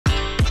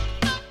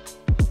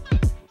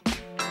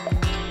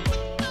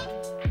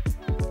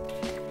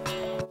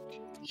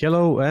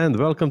Hello and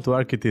welcome to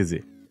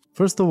Arkiteasy.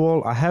 First of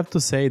all, I have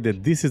to say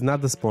that this is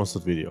not a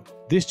sponsored video.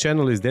 This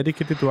channel is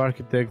dedicated to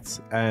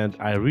architects and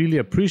I really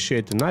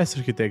appreciate nice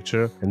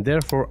architecture, and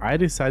therefore I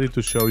decided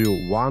to show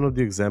you one of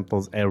the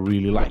examples I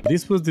really like.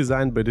 This was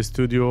designed by the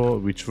studio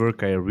which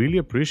work I really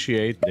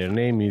appreciate. Their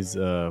name is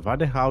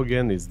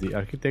Vardehaugen. It's the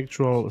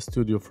architectural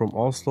studio from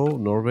Oslo,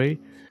 Norway.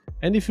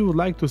 And if you would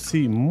like to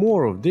see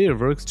more of their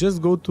works,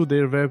 just go to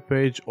their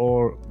webpage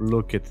or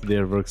look at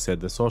their works at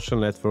the social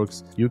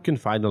networks. You can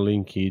find a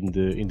link in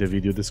the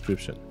video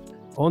description.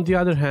 On the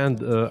other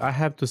hand, I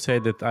have to say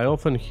that I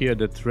often hear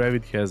that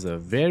Revit has a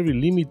very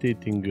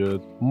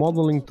limiting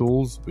modeling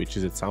tools, which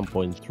is at some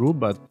point true,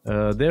 but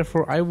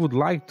therefore I would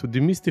like to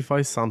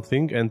demystify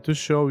something and to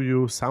show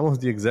you some of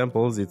the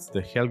examples. It's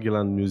the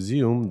Helgeland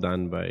Museum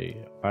done by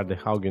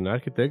Vardehaugen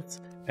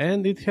architects,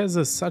 and it has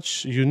a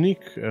such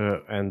unique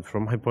and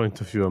from my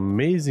point of view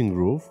amazing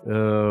roof,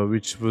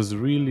 which was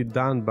really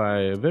done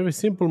by very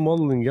simple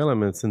modeling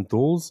elements and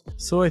tools.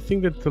 So I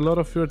think that a lot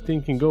of you are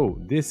thinking, oh,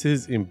 this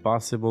is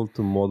impossible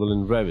to model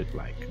in Revit,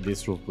 like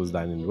this roof was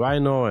done in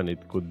Rhino and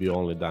it could be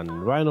only done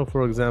in Rhino,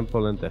 for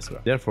example, and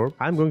etc. Therefore,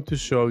 I'm going to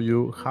show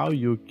you how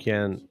you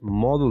can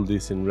model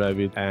this in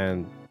Revit,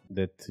 and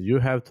that you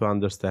have to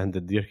understand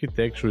that the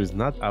architecture is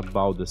not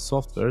about the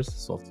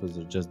softwares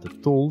are just the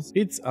tools.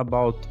 It's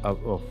about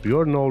of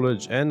your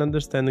knowledge and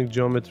understanding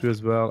geometry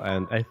as well,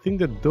 and I think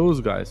that those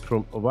guys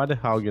from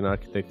Vardehaugen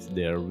architects,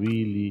 they are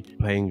really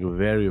playing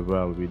very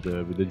well with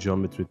the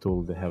geometry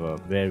tool. They have a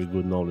very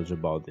good knowledge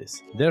about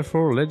this.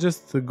 Therefore, let's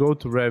just go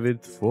to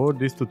Revit. For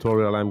this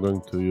tutorial I'm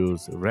going to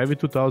use Revit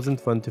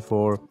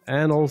 2024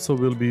 and also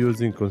will be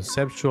using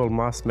conceptual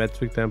mass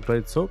metric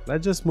template. So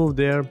let's just move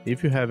there.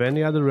 If you have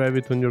any other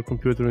Revit on your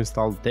computer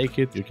installed, take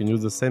it. You can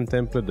use the same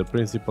template, the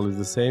principle is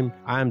the same.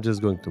 I'm just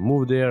going to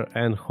move there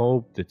and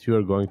hope that you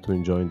are going to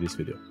enjoy this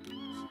video.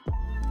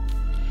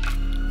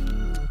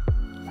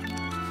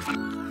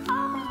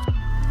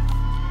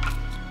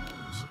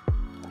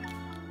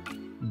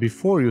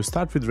 Before you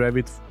start with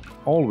Revit,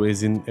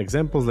 always in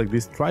examples like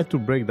this, try to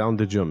break down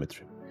the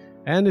geometry.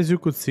 And as you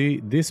could see,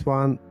 this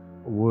one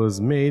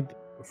was made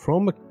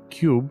from a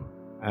cube,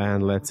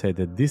 and let's say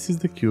that this is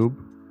the cube,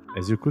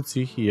 as you could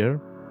see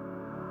here.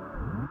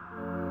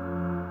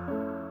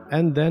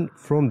 And then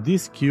from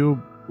this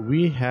cube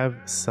we have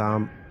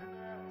some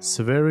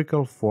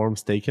spherical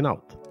forms taken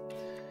out.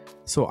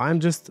 So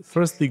I'm just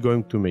firstly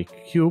going to make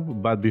a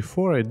cube, but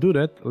before I do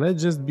that,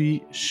 let's just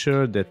be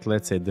sure that,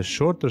 let's say, the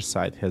shorter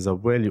side has a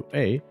value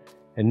A,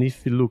 and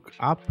if we look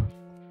up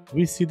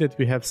we see that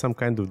we have some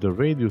kind of the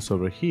radius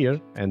over here,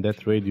 and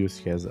that radius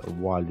has a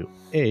value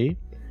A,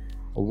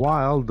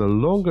 while the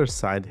longer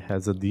side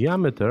has a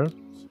diameter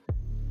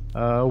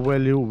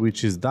value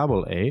which is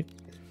double A.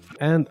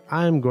 And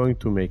I'm going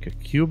to make a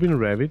cube in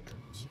Revit.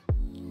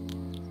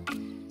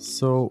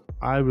 So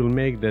I will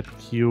make that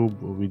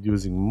cube with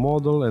using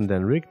model and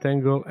then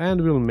rectangle, and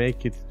we'll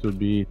make it to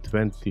be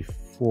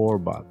 24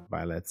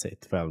 by let's say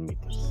 12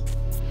 meters.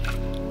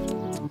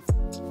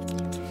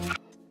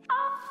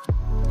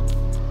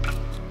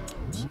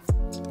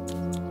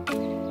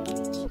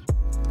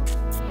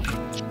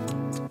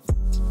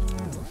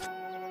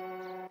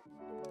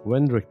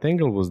 When the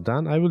rectangle was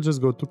done, I will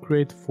just go to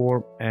create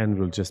form and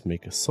we'll just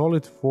make a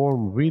solid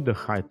form with a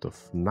height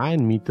of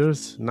 9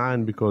 meters,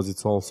 9 because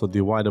it's also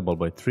dividable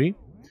by 3.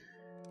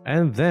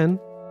 And then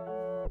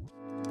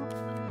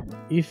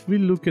if we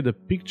look at the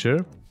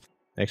picture,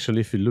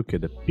 actually if we look at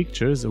the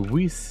pictures,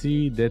 we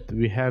see that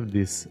we have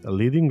this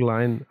leading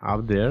line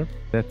up there.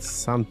 That's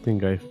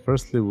something I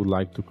firstly would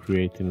like to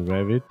create in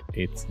Revit.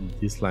 It's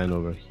this line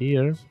over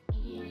here.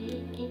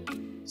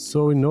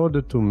 So in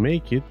order to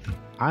make it,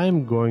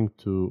 I'm going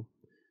to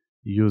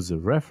use a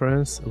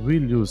reference.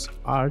 We'll use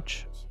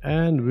arch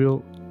and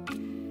we'll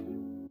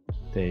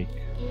take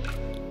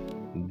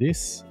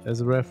this as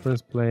a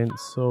reference plane.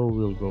 So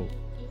we'll go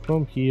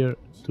from here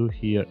to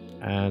here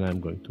and I'm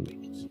going to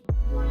make it.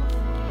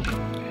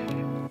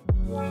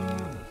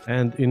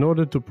 And in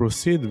order to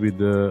proceed with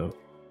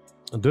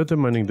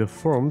determining the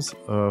forms,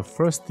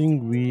 first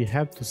thing we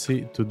have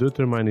to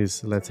determine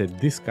is, let's say,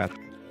 this cut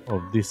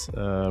of this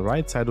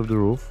right side of the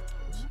roof.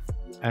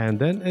 And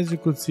then as you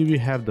could see, we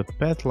have the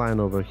path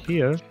line over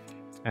here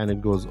and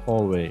it goes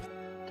all the way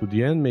to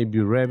the end. Maybe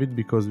Revit,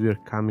 because we are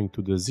coming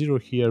to the zero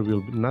here,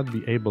 will not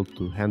be able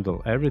to handle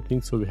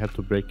everything, so we have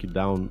to break it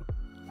down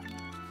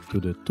to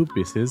the two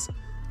pieces.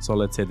 So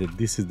let's say that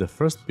this is the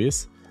first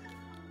piece,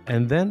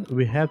 and then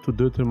we have to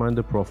determine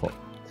the profile.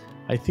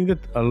 I think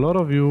that a lot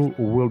of you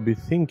will be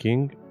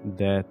thinking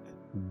that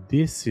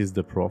this is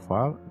the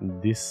profile,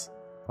 this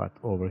part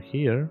over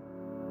here.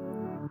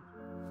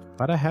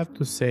 But I have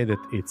to say that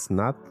it's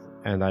not,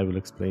 and I will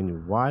explain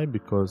you why.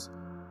 Because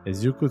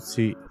as you could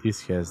see,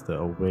 this has the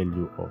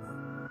value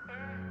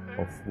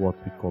of what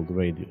we call the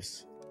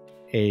radius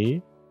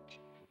A.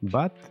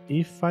 But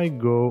if I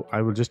go,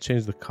 I will just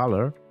change the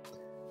color.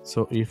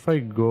 So if I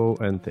go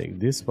and take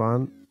this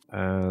one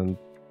and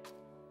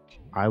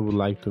I would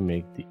like to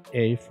make the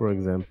A, for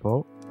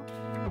example,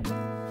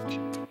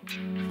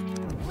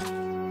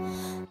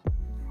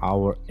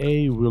 our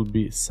A will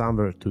be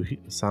somewhere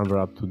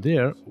up to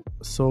there,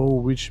 so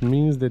which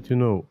means that, you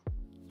know,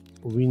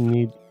 we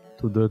need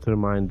to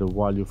determine the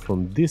value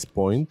from this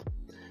point,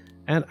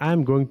 and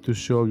I'm going to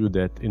show you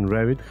that in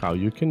Revit how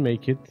you can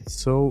make it.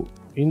 So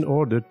in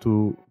order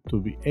to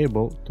be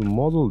able to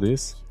model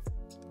this,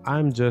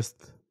 I'm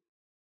just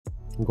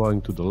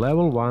going to the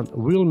level 1.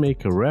 We'll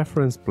make a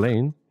reference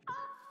plane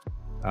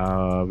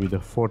with a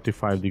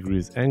 45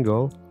 degrees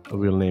angle.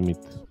 We'll name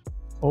it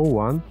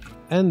O1,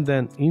 and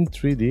then in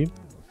 3D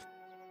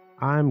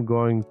I'm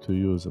going to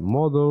use a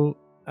model,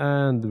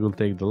 and we'll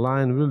take the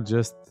line. We'll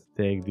just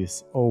take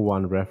this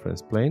O1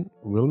 reference plane.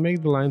 We'll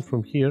make the line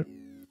from here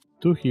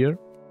to here,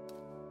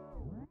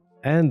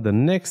 and the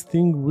next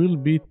thing will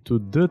be to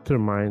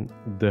determine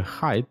the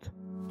height.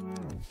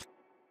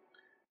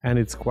 And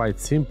it's quite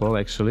simple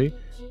actually,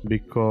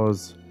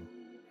 because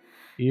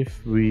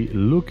if we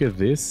look at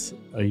this,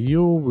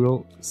 you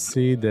will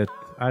see that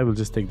I will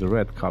just take the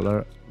red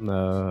color.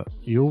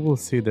 You will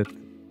see that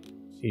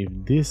if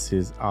this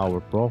is our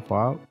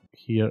profile,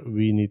 here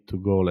we need to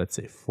go, let's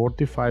say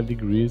 45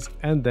 degrees,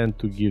 and then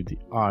to give the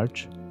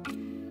arch.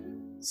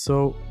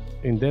 So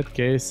in that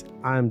case,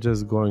 I'm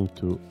just going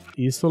to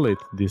isolate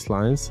these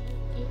lines.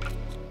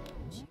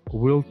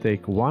 We'll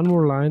take one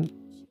more line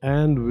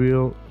and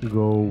we'll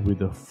go with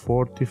the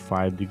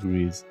 45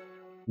 degrees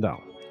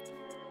down.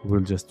 We'll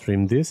just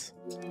trim this,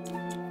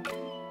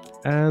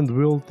 and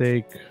we'll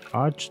take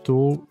arch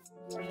tool,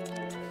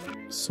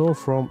 so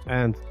from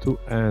end to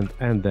end,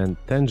 and then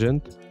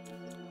tangent,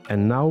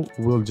 and now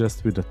we'll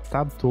just with the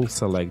tab tool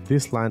select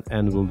this line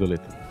and we'll delete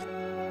it.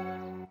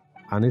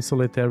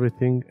 Unisolate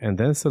everything, and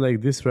then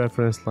select this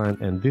reference line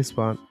and this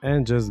one,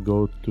 and just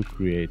go to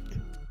create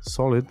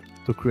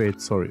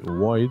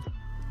void.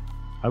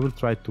 I will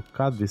try to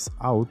cut this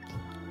out,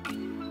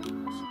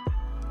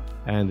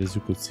 and as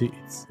you could see,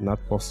 it's not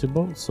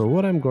possible. So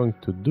what I'm going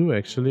to do,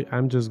 actually,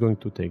 I'm just going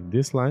to take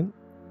this line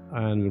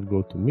and we'll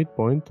go to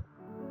midpoint,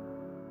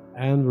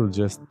 and we'll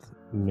just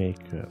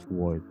make a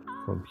void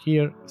from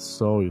here.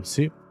 So you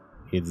see,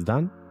 it's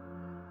done.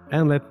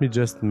 And let me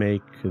just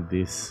make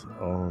this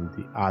on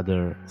the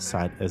other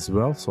side as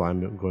well. So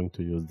I'm going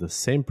to use the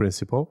same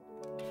principle.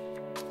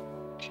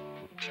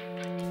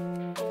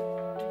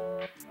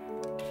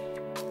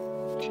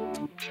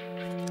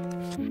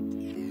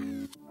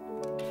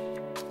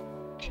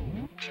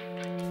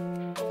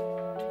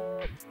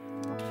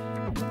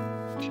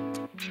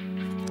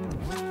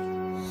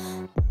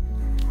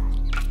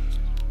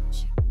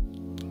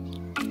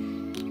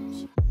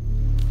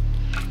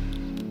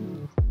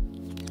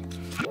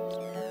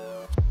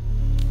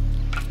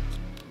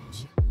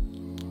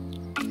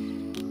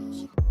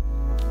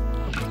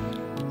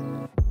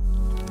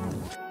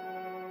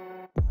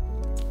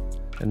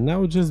 And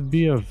now just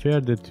be aware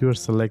that you're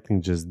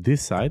selecting just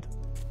this side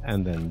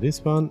and then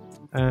this one,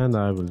 and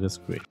I will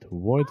just create a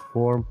void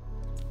form.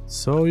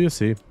 So you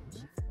see,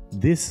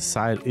 this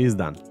side is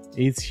done,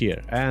 it's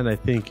here, and I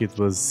think it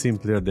was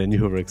simpler than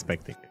you were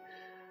expecting.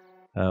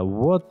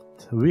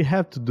 What we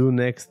have to do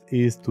next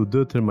is to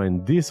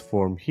determine this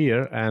form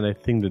here, and I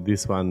think that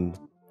this one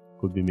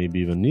could be maybe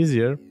even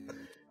easier.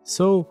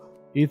 So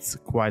it's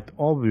quite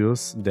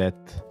obvious that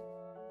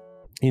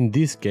in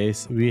this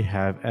case we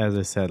have, as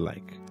I said,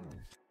 like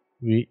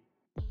we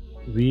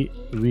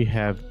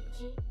have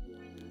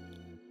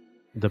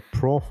the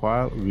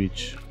profile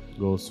which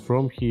goes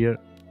from here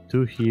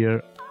to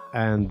here,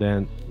 and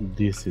then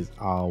this is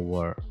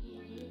our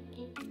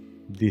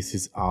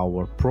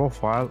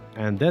profile,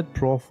 and that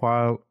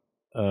profile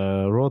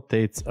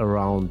rotates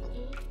around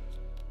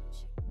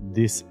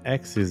this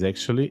axis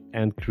actually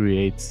and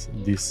creates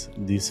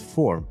this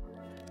form.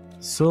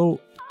 So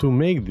to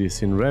make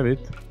this in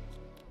Revit,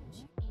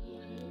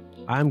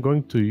 I'm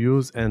going to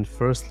use, and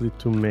firstly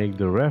to make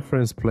the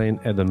reference plane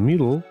at the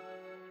middle,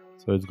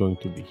 so it's going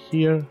to be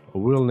here.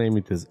 We'll name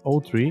it as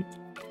O3,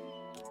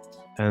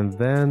 and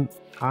then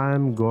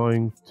I'm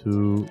going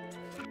to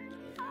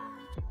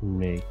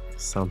make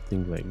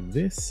something like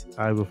this.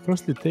 I will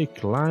firstly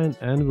take a line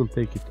and we'll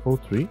take it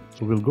O3.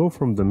 We'll go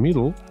from the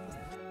middle,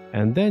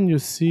 and then you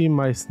see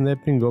my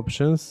snapping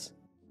options.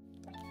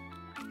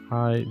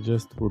 I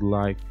just would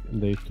like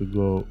they to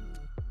go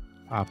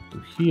up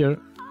to here.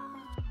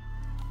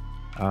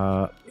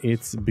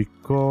 It's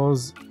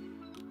because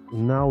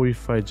now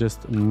if I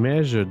just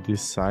measure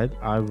this side,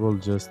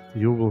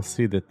 you will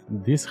see that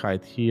this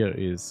height here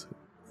is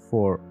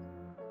 4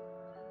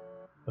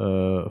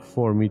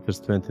 meters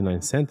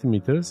 29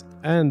 centimeters,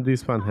 and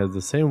this one has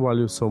the same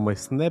value. So my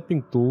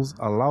snapping tools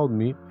allowed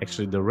me,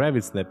 actually the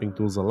Revit snapping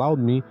tools allowed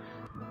me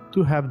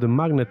to have the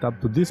magnet up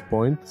to this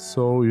point,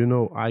 so you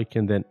know I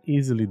can then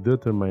easily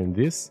determine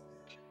this.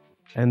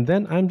 And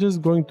then I'm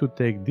just going to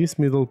take this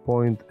middle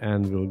point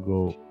and we'll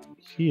go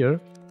here.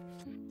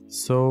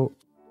 So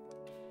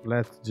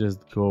let's just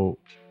go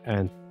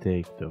and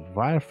take the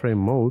wireframe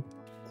mode.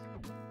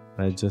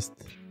 I just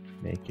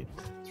make it,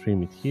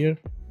 trim it here,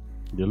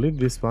 delete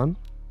this one,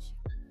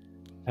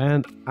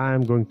 and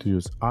I'm going to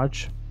use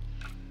arch.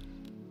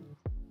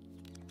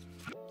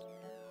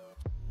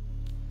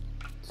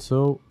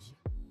 So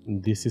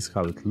this is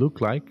how it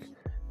looked like.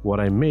 What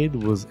I made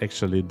was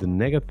actually the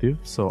negative,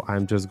 so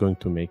I'm just going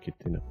to make it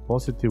in a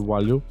positive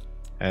value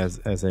as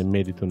I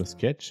made it on a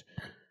sketch,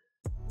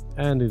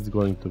 and it's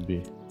going to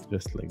be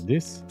just like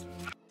this.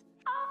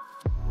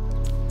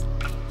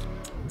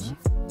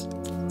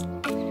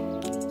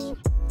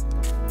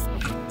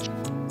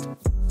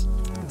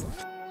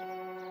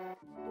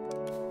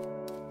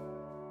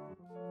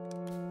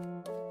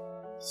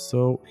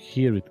 So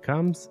here it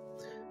comes.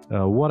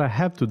 What I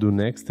have to do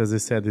next, as I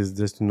said, is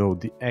just to know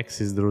the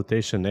axis, the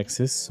rotation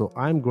axis. So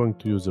I'm going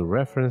to use a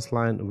reference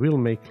line. We'll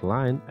make a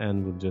line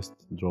and we'll just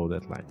draw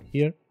that line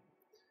here.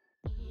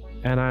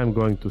 And I'm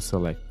going to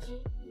select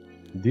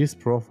this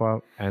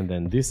profile and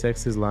then this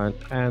axis line,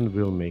 and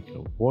we'll make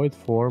a void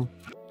form.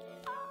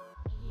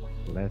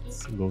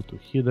 Let's go to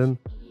hidden,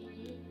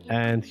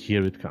 and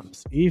here it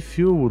comes. If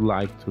you would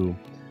like to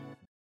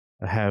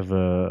have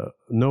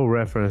no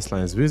reference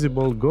lines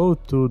visible, go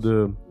to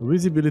the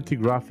visibility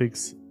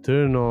graphics,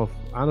 turn off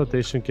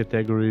annotation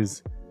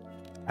categories,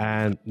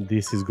 and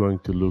this is going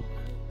to look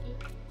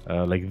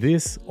like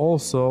this.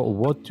 Also,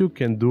 what you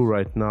can do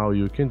right now,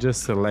 you can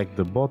just select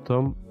the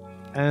bottom,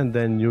 and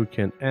then you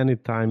can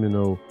anytime, you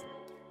know,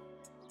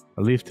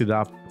 lift it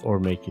up or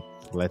make it,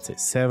 let's say,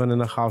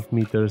 7.5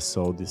 meters,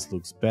 so this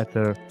looks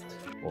better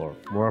or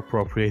more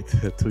appropriate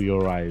to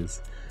your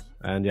eyes.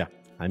 And yeah,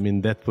 I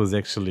mean, that was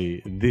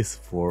actually this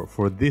for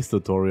this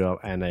tutorial,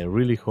 and I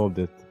really hope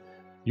that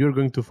you're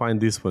going to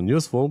find this one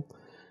useful.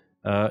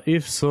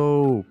 If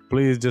so,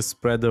 please just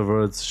spread the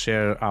words,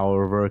 share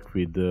our work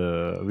with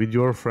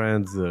your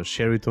friends,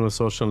 share it on the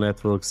social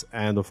networks,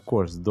 and of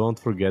course, don't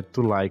forget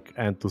to like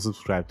and to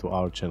subscribe to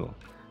our channel.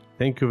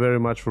 Thank you very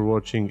much for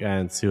watching,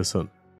 and see you soon.